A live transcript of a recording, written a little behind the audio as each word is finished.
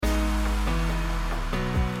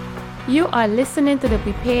You are listening to the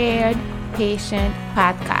Prepared Patient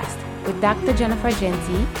Podcast with Dr. Jennifer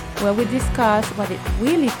Genty, where we discuss what it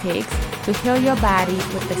really takes to heal your body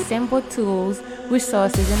with the simple tools,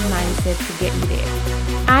 resources, and mindset to get you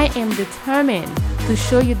there. I am determined to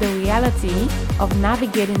show you the reality of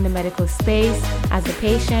navigating the medical space as a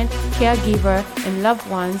patient, caregiver, and loved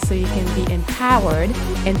one so you can be empowered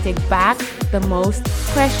and take back the most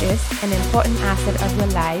precious and important asset of your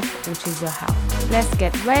life, which is your health. Let's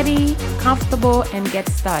get ready, comfortable, and get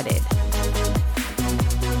started.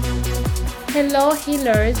 Hello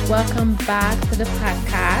healers, welcome back to the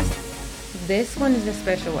podcast. This one is a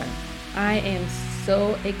special one. I am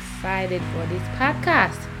so excited for this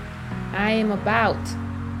podcast. I am about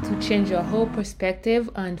to change your whole perspective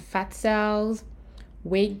on fat cells,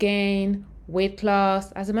 weight gain, weight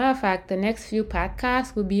loss. As a matter of fact, the next few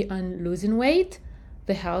podcasts will be on losing weight,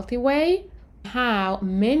 the healthy way, how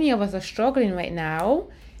many of us are struggling right now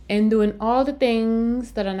and doing all the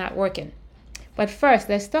things that are not working. But first,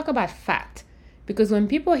 let's talk about fat. Because when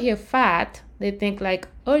people hear fat, they think like,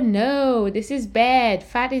 oh no, this is bad,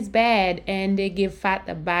 fat is bad, and they give fat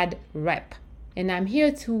a bad rep. And I'm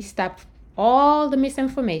here to stop all the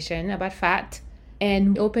misinformation about fat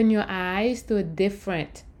and open your eyes to a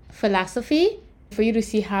different philosophy for you to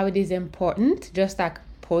see how it is important. Just like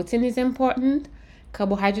protein is important,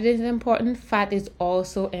 carbohydrate is important, fat is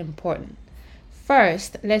also important.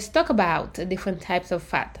 First, let's talk about different types of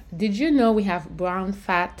fat. Did you know we have brown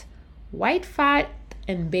fat, white fat,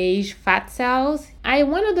 and beige fat cells? I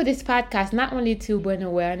want to do this podcast not only to bring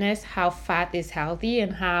awareness how fat is healthy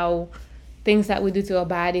and how things that we do to our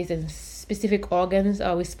bodies and specific organs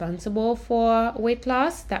are responsible for weight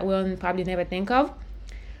loss that we'll probably never think of,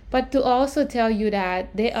 but to also tell you that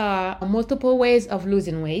there are multiple ways of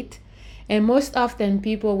losing weight, and most often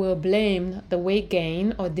people will blame the weight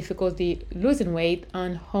gain or difficulty losing weight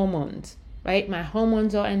on hormones, right? My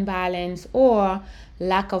hormones are imbalanced, or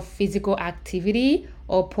lack of physical activity,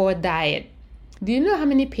 or poor diet. Do you know how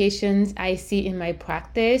many patients I see in my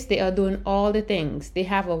practice? They are doing all the things. They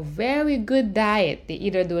have a very good diet. They're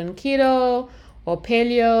either doing keto or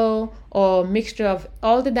paleo or mixture of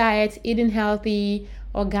all the diets, eating healthy,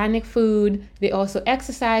 organic food. They're also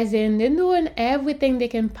exercising. They're doing everything they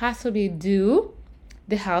can possibly do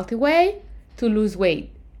the healthy way to lose weight.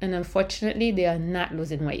 And unfortunately, they are not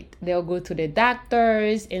losing weight. They'll go to the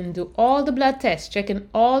doctors and do all the blood tests, checking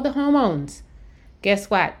all the hormones. Guess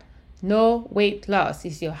what? No weight loss.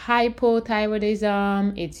 It's your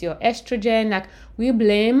hypothyroidism. It's your estrogen. Like, we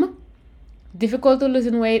blame difficulty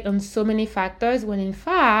losing weight on so many factors when in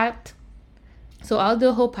fact, so I'll do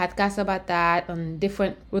a whole podcast about that on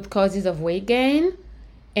different root causes of weight gain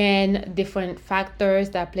and different factors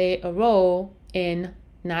that play a role in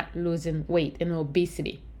not losing weight and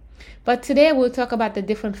obesity. But today we'll talk about the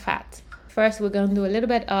different fats. First, we're going to do a little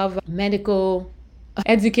bit of medical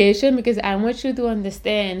education because I want you to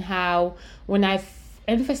understand how when I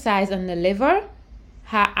emphasize on the liver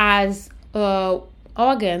as a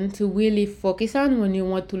organ to really focus on when you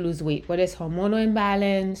want to lose weight, whether it's hormonal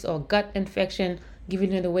imbalance or gut infection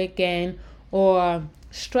giving you the weight gain, or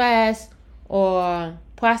stress or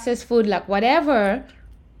processed food, like whatever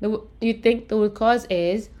you think the root cause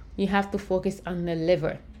is, you have to focus on the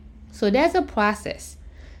liver. So there's a process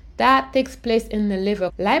that takes place in the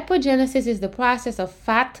liver. Lipogenesis is the process of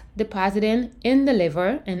fat depositing in the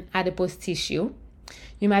liver and adipose tissue.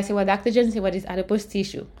 You might say, well, Dr. Jen, what is adipose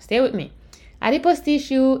tissue? Stay with me. Adipose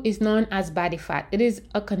tissue is known as body fat. It is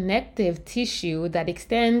a connective tissue that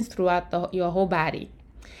extends throughout your whole body.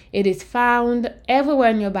 It is found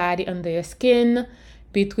everywhere in your body, under your skin,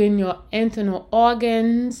 between your internal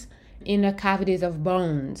organs, inner cavities of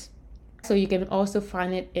bones. So you can also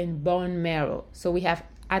find it in bone marrow. So we have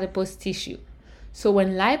adipose tissue. So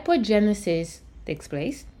when lipogenesis takes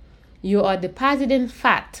place, you are depositing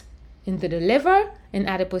fat into the liver and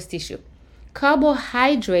adipose tissue.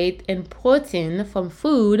 Carbohydrate and protein from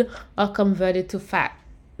food are converted to fat.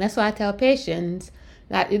 That's why I tell patients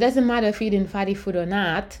that it doesn't matter if you're eating fatty food or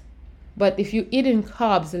not, but if you're eating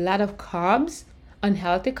carbs, a lot of carbs,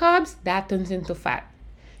 unhealthy carbs, that turns into fat.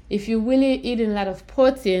 If you're really eating a lot of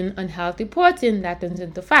protein, unhealthy protein, that turns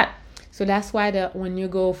into fat. So that's why when you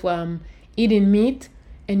go from eating meat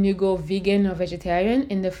and you go vegan or vegetarian,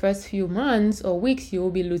 in the first few months or weeks, you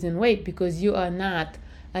will be losing weight because you are not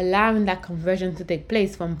allowing that conversion to take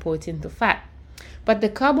place from protein to fat. But the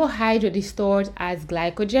carbohydrate is stored as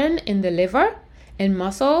glycogen in the liver and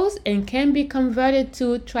muscles and can be converted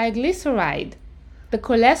to triglyceride, the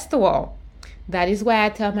cholesterol. That is why I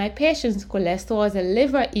tell my patients cholesterol is a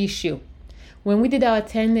liver issue. When we did our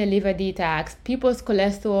 10-day liver detox, people's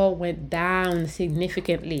cholesterol went down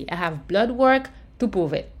significantly. I have blood work to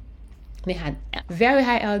prove it. They had very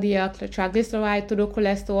high LDL, triglyceride, total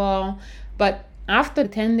cholesterol. But after the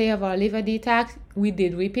 10 days of our liver detox, we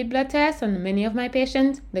did repeat blood tests on many of my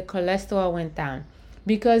patients. The cholesterol went down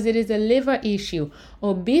because it is a liver issue.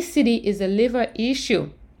 Obesity is a liver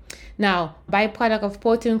issue. Now, byproduct of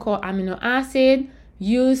protein called amino acid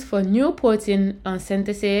used for new protein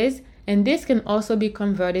synthesis, and this can also be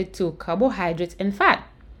converted to carbohydrates and fat.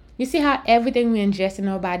 You see how everything we ingest in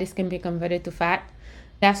our bodies can be converted to fat?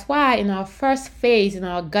 That's why in our first phase in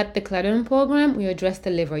our gut decluttering program, we address the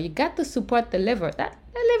liver. You got to support the liver. The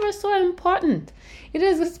liver is so important. It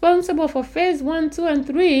is responsible for phase 1, 2, and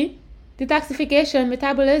 3, detoxification,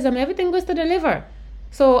 metabolism, everything goes to the liver.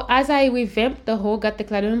 So as I revamped the whole gut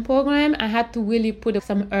decluttering program, I had to really put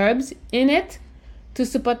some herbs in it to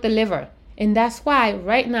support the liver. And that's why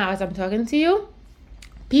right now, as I'm talking to you,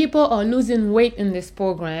 people are losing weight in this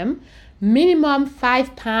program, minimum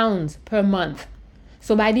 5 pounds per month.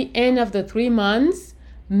 So by the end of the 3 months,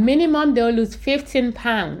 minimum they'll lose 15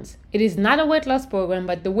 pounds. It is not a weight loss program,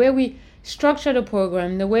 but the way we structure the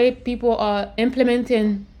program, the way people are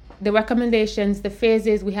implementing the recommendations, the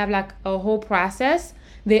phases, we have like a whole process,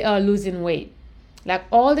 they are losing weight. Like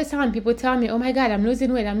all the time, people tell me, oh my God, I'm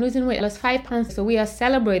losing weight. I lost 5 pounds. So we are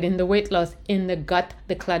celebrating the weight loss in the gut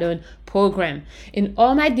decluttering program. In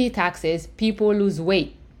all my detoxes, people lose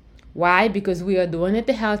weight. Why? Because we are doing it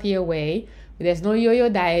the healthier way. There's no yo-yo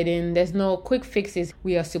dieting. There's no quick fixes.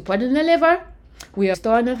 We are supporting the liver. We are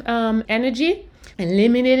storing energy,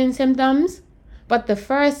 eliminating symptoms. But the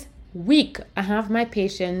first week, I have my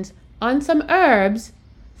patients on some herbs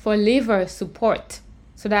for liver support,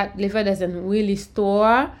 so that liver doesn't really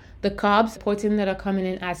store the carbs, protein that are coming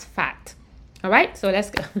in as fat. All right, so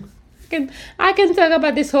let's go. I can talk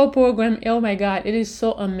about this whole program. Oh my God, it is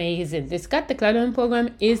so amazing. This gut decluttering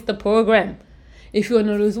program is the program. If you want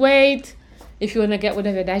to lose weight, if you want to get rid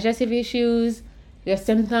of your digestive issues, your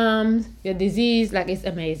symptoms, your disease, like it's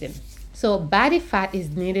amazing. So body fat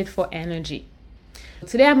is needed for energy.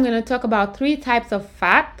 Today I'm going to talk about 3 types of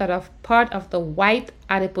fat that are part of the white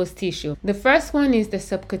adipose tissue. The first one is the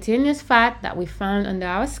subcutaneous fat that we found under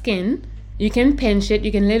our skin. You can pinch it.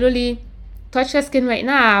 You can literally touch your skin right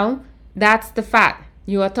now. That's the fat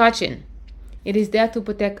you are touching. It is there to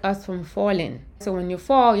protect us from falling. So when you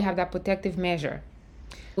fall, you have that protective measure.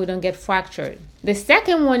 We don't get fractured. The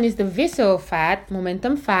second one is the visceral fat,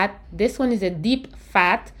 momentum fat. This one is a deep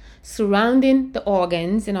fat surrounding the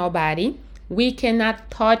organs in our body. We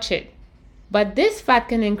cannot touch it. But this fat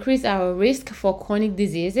can increase our risk for chronic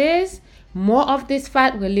diseases. More of this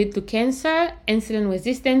fat will lead to cancer, insulin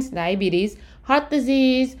resistance, diabetes, heart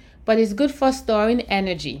disease, but it's good for storing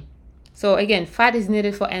energy. So again, fat is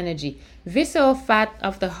needed for energy. Visceral fat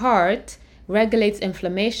of the heart regulates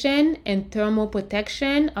inflammation and thermal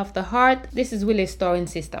protection of the heart. This is really a storing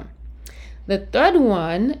system. The third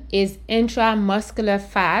one is intramuscular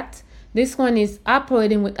fat. This one is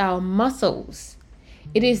operating with our muscles.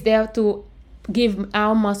 It is there to give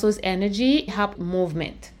our muscles energy, help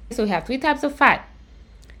movement. So we have 3 types of fat.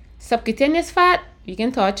 Subcutaneous fat, you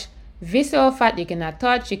can touch. Visceral fat, you cannot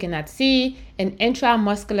touch, you cannot see. And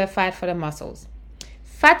intramuscular fat for the muscles.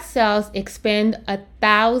 Fat cells expand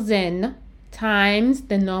 1,000 times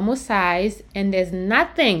the normal size, and there's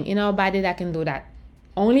nothing in our body that can do that.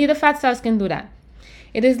 Only the fat cells can do that.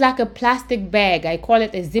 It is like a plastic bag. I call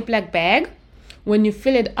it a Ziploc bag. When you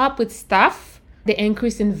fill it up with stuff, they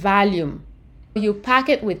increase in volume. You pack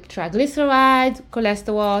it with triglycerides,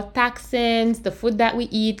 cholesterol, toxins, the food that we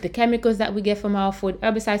eat, the chemicals that we get from our food,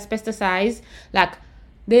 herbicides, pesticides. Like,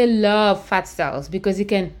 they love fat cells because it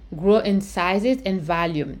can grow in sizes and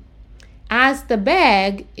volume. As the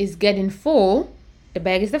bag is getting full, the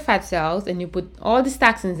bag is the fat cells, and you put all these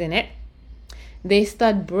toxins in it, they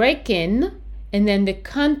start breaking. And then the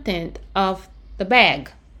content of the bag,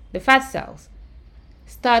 the fat cells,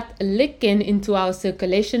 start leaking into our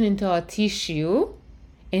circulation, into our tissue.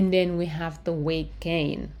 And then we have the weight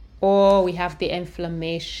gain, or we have the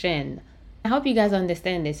inflammation. I hope you guys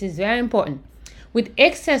understand this. It's very important. With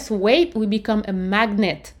excess weight, we become a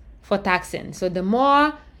magnet for toxins. So the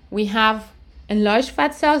more we have enlarged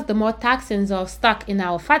fat cells, the more toxins are stuck in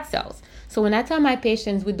our fat cells. So when I tell my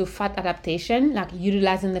patients we do fat adaptation, like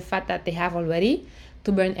utilizing the fat that they have already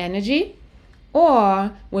to burn energy,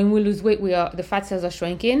 or when we lose weight, the fat cells are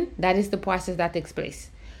shrinking, that is the process that takes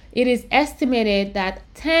place. It is estimated that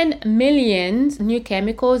 10 million new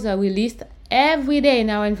chemicals are released every day in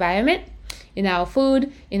our environment, in our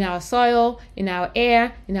food, in our soil, in our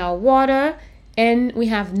air, in our water, and we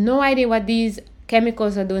have no idea what these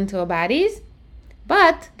chemicals are doing to our bodies.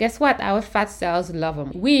 But guess what? Our fat cells love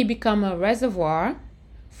them. We become a reservoir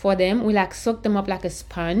for them. We like soak them up like a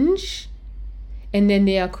sponge, and then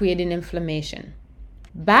they are creating inflammation.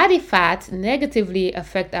 Body fats negatively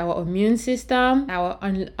affect our immune system. Our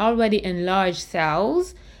already enlarged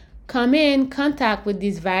cells come in contact with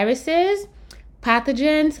these viruses,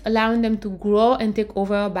 pathogens, allowing them to grow and take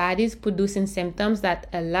over our bodies, producing symptoms that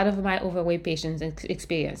a lot of my overweight patients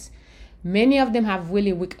experience. Many of them have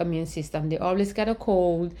really weak immune system. They always get a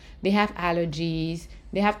cold, they have allergies,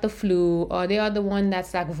 they have the flu, or they are the one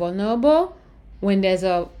that's like vulnerable when there's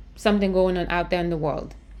something going on out there in the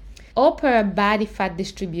world. Upper body fat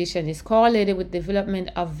distribution is correlated with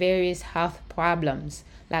development of various health problems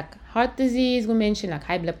like heart disease, we mentioned, like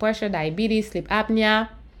high blood pressure, diabetes, sleep apnea,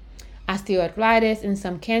 osteoarthritis, and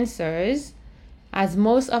some cancers, as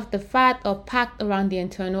most of the fat are packed around the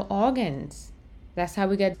internal organs. That's how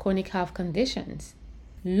we get chronic health conditions.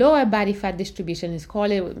 Lower body fat distribution is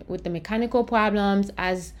correlated with the mechanical problems,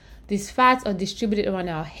 as these fats are distributed around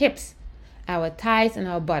our hips, our thighs, and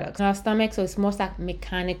our buttocks, and our stomach. So it's most like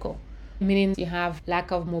mechanical, meaning you have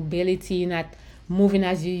lack of mobility, you're not moving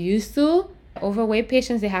as you used to. Overweight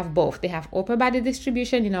patients, they have both. They have upper body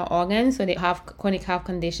distribution in our organs, so they have chronic health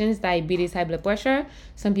conditions, diabetes, high blood pressure.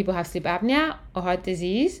 Some people have sleep apnea or heart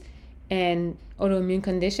disease and autoimmune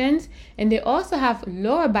conditions. And they also have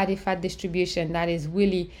lower body fat distribution that is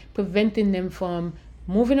really preventing them from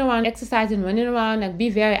moving around, exercising, running around, and be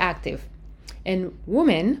very active. And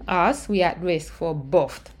women, us, we are at risk for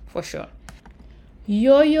both, for sure.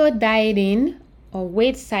 Yo-yo dieting or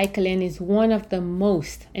weight cycling is one of the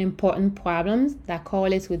most important problems that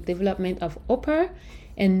correlates with development of upper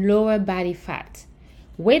and lower body fat.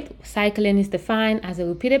 Weight cycling is defined as a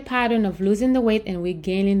repeated pattern of losing the weight and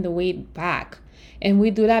regaining the weight back. And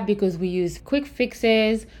we do that because we use quick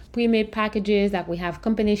fixes, pre-made packages, like we have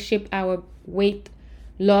companies ship our weight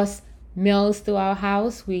loss meals to our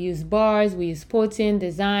house. We use bars, we use protein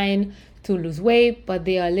designed to lose weight, but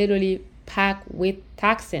they are literally packed with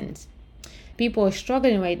toxins. People are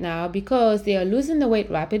struggling right now because they are losing the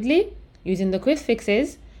weight rapidly using the quick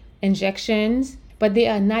fixes, injections, but they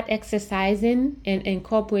are not exercising and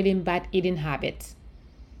incorporating bad eating habits.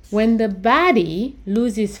 When the body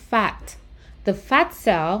loses fat, the fat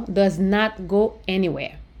cell does not go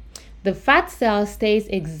anywhere. The fat cell stays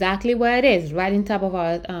exactly where it is, right on top of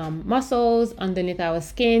our muscles, underneath our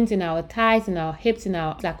skins, in our thighs, in our hips, in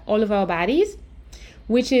our like all of our bodies,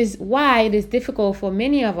 which is why it is difficult for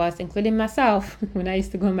many of us, including myself, when I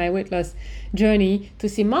used to go on my weight loss journey, to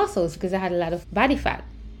see muscles because I had a lot of body fat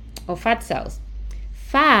or fat cells.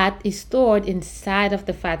 Fat is stored inside of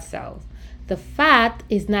the fat cells. The fat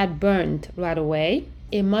is not burned right away.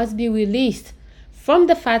 It must be released from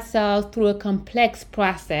the fat cells through a complex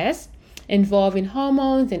process involving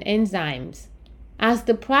hormones and enzymes. As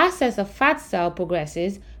the process of fat cell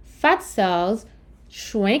progresses, fat cells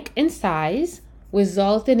shrink in size,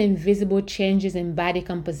 resulting in visible changes in body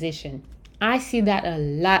composition. I see that a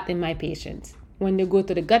lot in my patients. When they go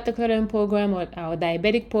to the gut decluttering program or our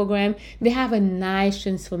diabetic program, they have a nice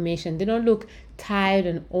transformation. They don't look tired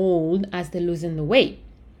and old as they're losing the weight.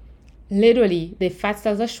 Literally, the fat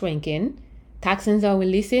cells are shrinking, toxins are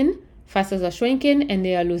releasing, fat cells are shrinking, and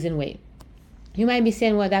they are losing weight. You might be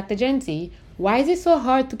saying, well, Dr. Jency, why is it so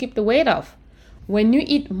hard to keep the weight off? When you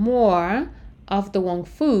eat more of the wrong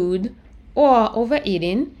food or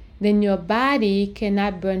overeating, then your body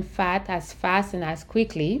cannot burn fat as fast and as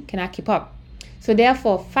quickly, cannot keep up. So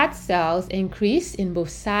therefore, fat cells increase in both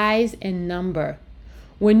size and number.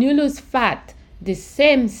 When you lose fat, the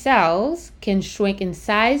same cells can shrink in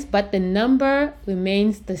size, but the number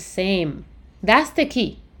remains the same. That's the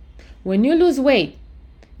key. When you lose weight,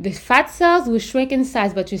 the fat cells will shrink in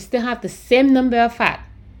size, but you still have the same number of fat.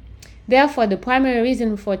 Therefore, the primary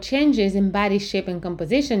reason for changes in body shape and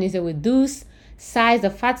composition is a reduced size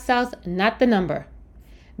of fat cells, not the number.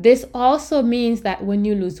 This also means that when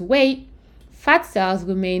you lose weight, fat cells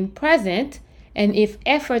remain present, and if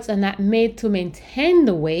efforts are not made to maintain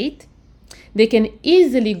the weight, they can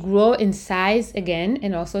easily grow in size again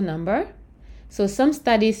and also number. So some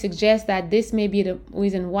studies suggest that this may be the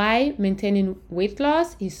reason why maintaining weight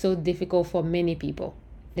loss is so difficult for many people.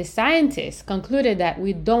 The scientists concluded that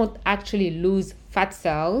we don't actually lose fat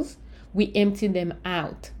cells, we empty them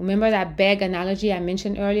out. Remember that bag analogy I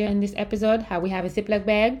mentioned earlier in this episode, how we have a Ziploc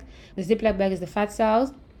bag? The Ziploc bag is the fat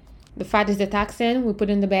cells, the fat is the toxin we put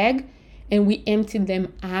in the bag, and we empty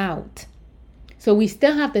them out. So we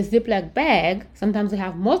still have the Ziploc bag. Sometimes we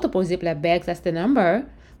have multiple Ziploc bags, that's the number,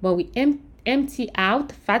 but we empty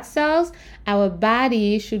out fat cells, our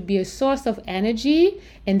body should be a source of energy,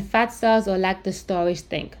 and fat cells are like the storage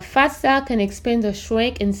tank. A fat cell can expand or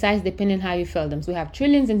shrink in size depending on how you fill them. So we have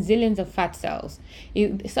trillions and zillions of fat cells.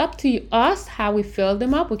 It's up to us how we fill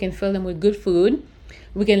them up. We can fill them with good food.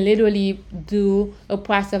 We can literally do a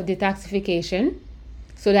process of detoxification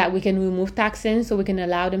so that we can remove toxins, so we can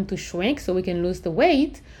allow them to shrink, so we can lose the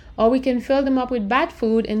weight, or we can fill them up with bad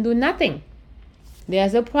food and do nothing.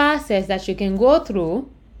 There's a process that you can go through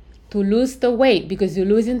to lose the weight because you're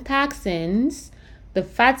losing toxins. The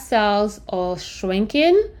fat cells are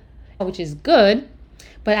shrinking, which is good,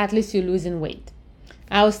 but at least you're losing weight.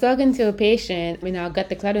 I was talking to a patient in our gut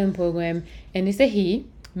decluttering program, and it's a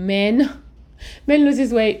men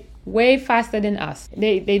loses weight way faster than us.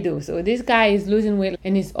 They do. So this guy is losing weight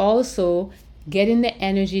and is also getting the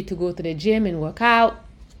energy to go to the gym and work out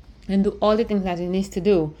and do all the things that he needs to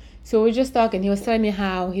do. So we're just talking. He was telling me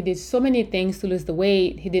how he did so many things to lose the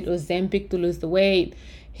weight. He did Ozempic to lose the weight.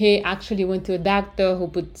 He actually went to a doctor who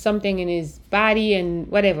put something in his body and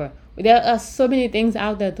whatever. There are so many things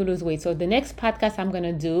out there to lose weight. So the next podcast I'm going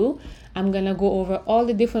to go over all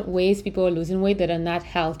the different ways people are losing weight that are not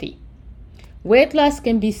healthy. Weight loss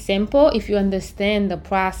can be simple if you understand the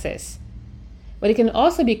process. But it can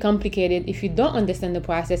also be complicated if you don't understand the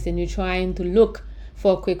process and you're trying to look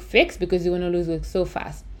for a quick fix because you want to lose weight so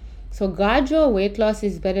fast. So gradual weight loss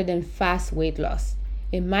is better than fast weight loss.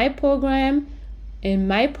 In my program, in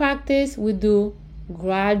my practice, we do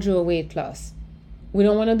gradual weight loss. We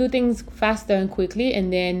don't want to do things faster and quickly,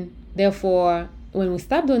 and then therefore when we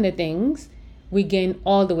stop doing the things, we gain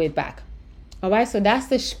all the weight back. All right, so that's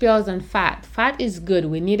the spiels on fat. Fat is good.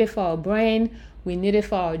 We need it for our brain. We need it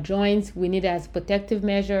for our joints. We need it as protective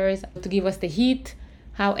measures to give us the heat.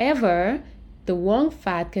 However, the wrong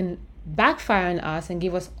fat can backfire on us and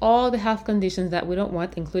give us all the health conditions that we don't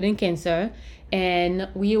want, including cancer. And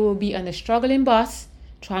we will be on a struggling bus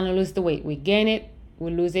trying to lose the weight. We gain it,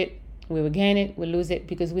 we lose it, we will gain it, we lose it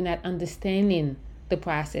because we're not understanding the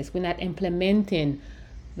process. We're not implementing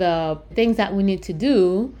the things that we need to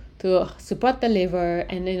do to support the liver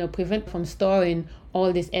and prevent from storing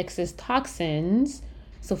all these excess toxins.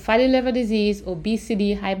 So fatty liver disease,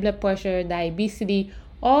 obesity, high blood pressure, diabetes,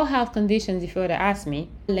 all health conditions, if you were to ask me,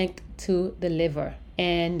 linked to the liver.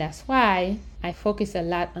 And that's why I focus a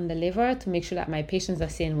lot on the liver to make sure that my patients are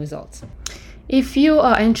seeing results. If you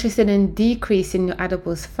are interested in decreasing your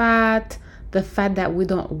adipose fat, the fat that we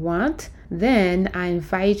don't want, then I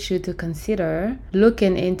invite you to consider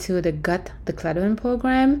looking into the gut decluttering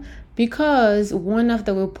program, because one of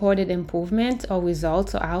the reported improvements or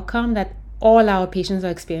results or outcome that all our patients are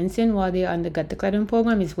experiencing while they're on the gut decluttering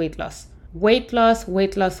program is weight loss. Weight loss,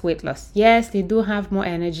 weight loss, weight loss. Yes, they do have more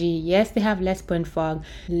energy. Yes, they have less brain fog.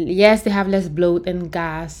 Yes, they have less bloat and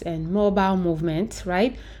gas and more bowel movement,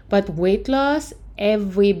 right? But weight loss,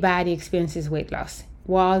 everybody experiences weight loss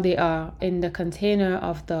while they are in the container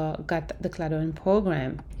of the gut decluttering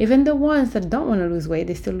program. Even the ones that don't want to lose weight,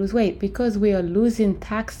 they still lose weight because we are losing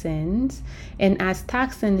toxins. And as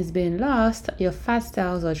toxin is being lost, your fat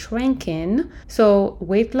cells are shrinking. So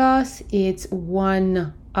weight loss is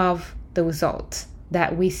one of the results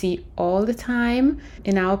that we see all the time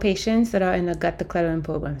in our patients that are in the gut decluttering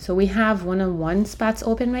program. So we have one-on-one spots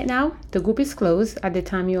open right now. The group is closed at the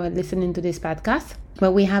time you are listening to this podcast,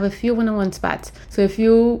 but we have a few one-on-one spots. So if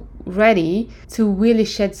you're ready to really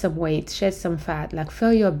shed some weight, shed some fat, like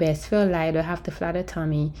feel your best, feel lighter, have the flatter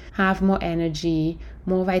tummy, have more energy,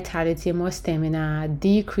 more vitality, more stamina,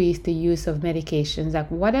 decrease the use of medications, like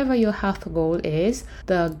whatever your health goal is,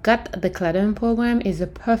 the gut decluttering program is a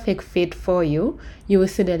perfect fit for you. You will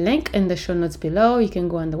see the link in the show notes below. You can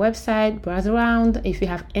go on the website, browse around. If you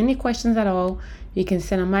have any questions at all, you can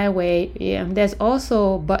send them my way. There's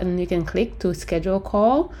also a button you can click to schedule a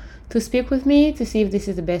call to speak with me to see if this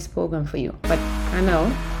is the best program for you. But I know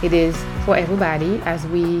it is for everybody as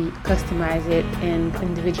we customize it and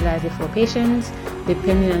individualize it for patients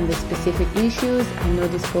depending on the specific issues. I know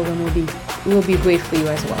this program will be great for you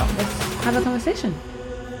as well. Let's have a conversation.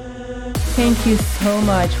 Thank you so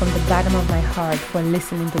much from the bottom of my heart for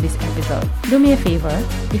listening to this episode. Do me a favor,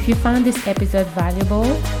 if you found this episode valuable,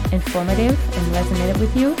 informative, and resonated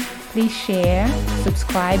with you, please share,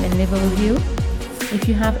 subscribe, and leave a review. If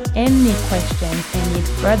you have any questions and need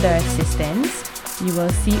further assistance, you will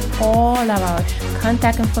see all of our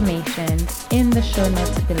contact information in the show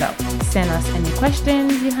notes below. Send us any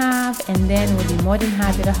questions you have, and then we'll be more than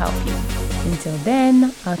happy to help you. Until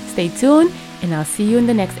then, stay tuned, and I'll see you in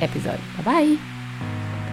the next episode. Bye-bye.